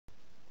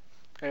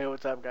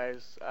What's up,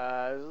 guys?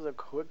 This is a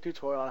quick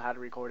tutorial on how to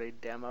record a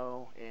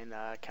demo in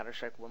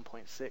Counter-Strike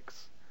 1.6.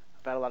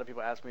 I've had a lot of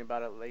people ask me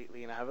about it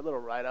lately, and I have a little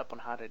write-up on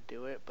how to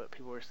do it, but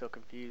people were still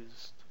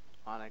confused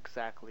on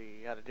exactly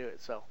how to do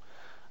it. So,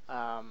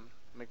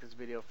 make this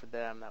video for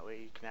them. That way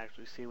you can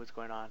actually see what's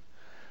going on.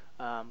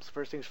 So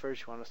first things first,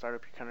 you want to start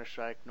up your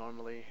Counter-Strike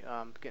normally.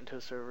 Get into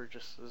a server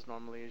just as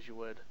normally as you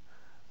would.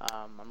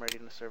 I'm ready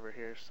in the server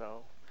here,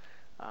 so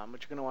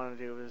what you're going to want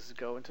to do is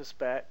go into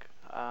spec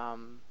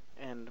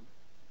and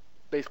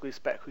basically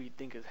spec who you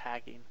think is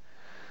hacking.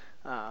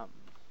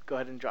 Go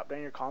ahead and drop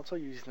down your console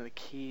using the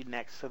key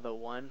next to the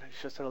 1.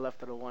 It's just to the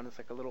left of the 1. It's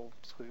like a little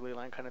squiggly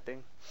line kind of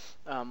thing.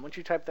 Once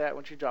you type that,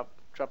 once you drop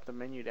the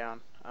menu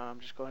down,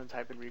 just go ahead and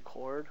type in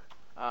record,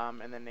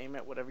 and then name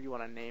it whatever you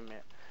want to name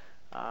it.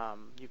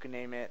 You can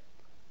name it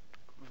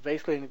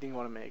basically anything you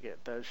want to make it.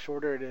 The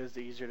shorter it is, the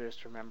easier it is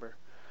to remember.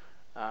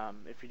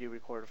 If you do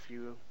record a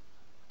few,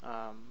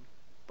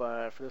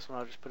 but for this one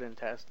I'll just put in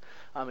test.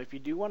 If you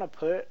do want to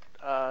put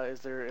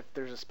if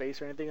there's a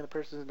space or anything in the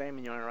person's name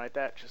and you want to write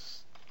that,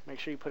 just make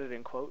sure you put it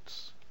in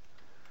quotes,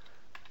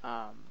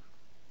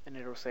 and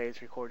it'll say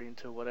it's recording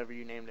to whatever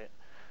you named it.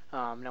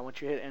 Now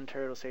once you hit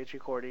enter, it'll say it's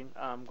recording.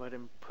 Go ahead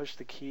and push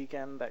the key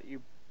again that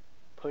you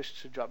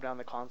pushed to drop down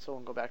the console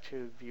and go back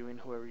to viewing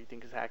whoever you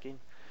think is hacking.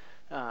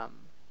 And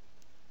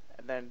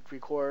then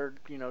record,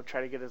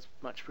 try to get as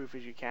much proof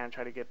as you can,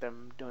 try to get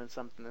them doing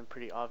something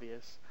pretty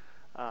obvious.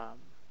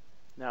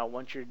 Now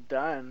once you're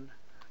done,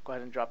 go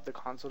ahead and drop the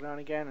console down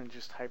again and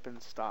just type in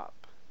stop.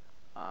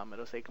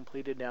 It'll say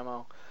completed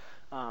demo.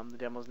 The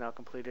demo is now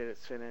completed,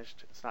 it's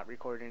finished, it's not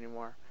recording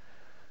anymore,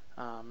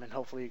 and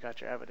hopefully you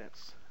got your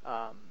evidence.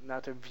 Now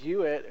to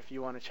view it, if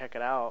you want to check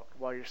it out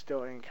while you're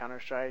still in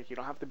Counter-Strike, you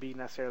don't have to be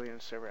necessarily in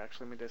the server.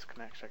 Actually, let me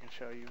disconnect so I can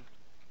show you.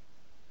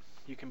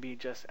 You can be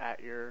just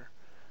at your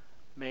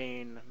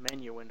main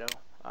menu window.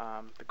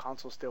 The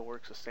console still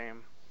works the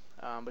same,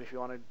 but if you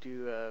want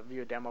to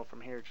view a demo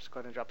from here, just go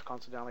ahead and drop the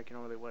console down like you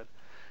normally would.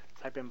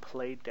 Type in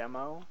play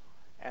demo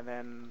and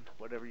then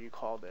whatever you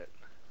called it.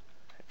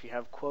 If you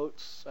have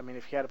quotes,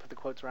 if you had to put the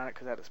quotes around it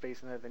because it had a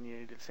space in there, then you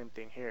need the same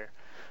thing here.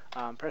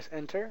 Press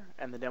enter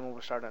and the demo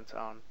will start on its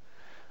own.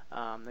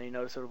 Then you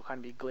notice it will kind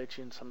of be glitchy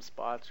in some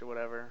spots or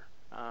whatever,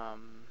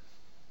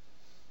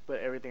 but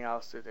everything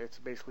else, it's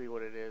basically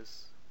what it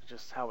is,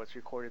 just how it's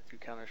recorded through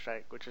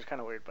Counter-Strike, which is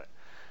kind of weird, but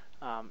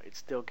it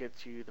still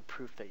gets you the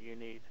proof that you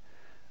need.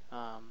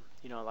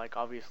 Like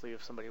obviously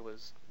if somebody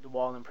was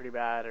walling pretty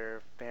bad or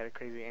if they had a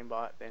crazy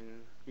aimbot,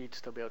 then you'd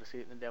still be able to see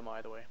it in the demo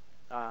either way.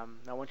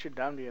 Now once you're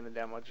done doing the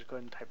demo, just go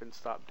ahead and type in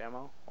stop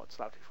demo. Well, it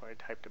stopped before I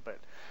typed it, but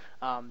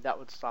that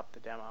would stop the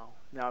demo.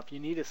 Now if you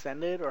need to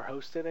send it or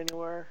host it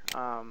anywhere,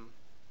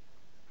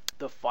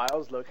 the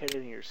file is located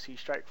in your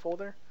C-Strike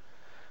folder.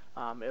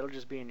 It'll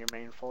just be in your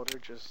main folder.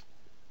 Just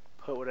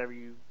put whatever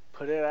you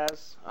put it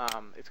as.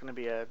 It's going to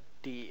be a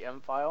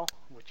DEM file,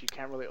 which you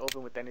can't really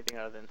open with anything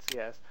other than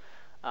CS.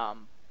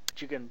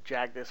 But you can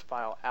drag this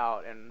file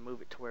out and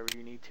move it to wherever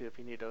you need to, if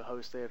you need to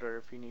host it or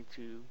if you need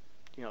to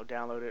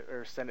download it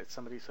or send it to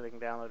somebody so they can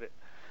download it,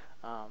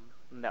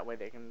 and that way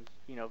they can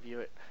view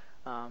it.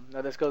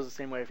 Now this goes the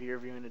same way if you're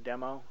viewing a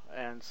demo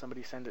and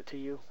somebody sends it to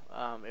you.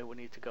 It would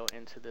need to go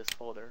into this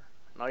folder,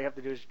 and all you have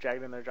to do is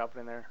drag it in there, drop it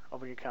in there,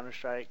 open your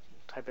Counter-Strike,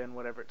 type in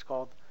whatever it's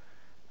called,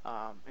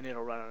 and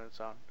it'll run on its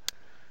own.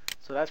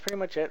 So that's pretty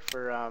much it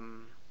for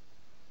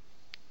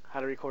how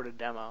to record a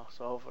demo.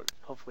 So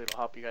hopefully it'll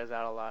help you guys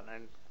out a lot, and I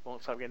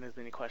won't stop getting as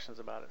many questions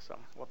about it. So,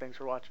 well, thanks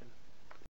for watching.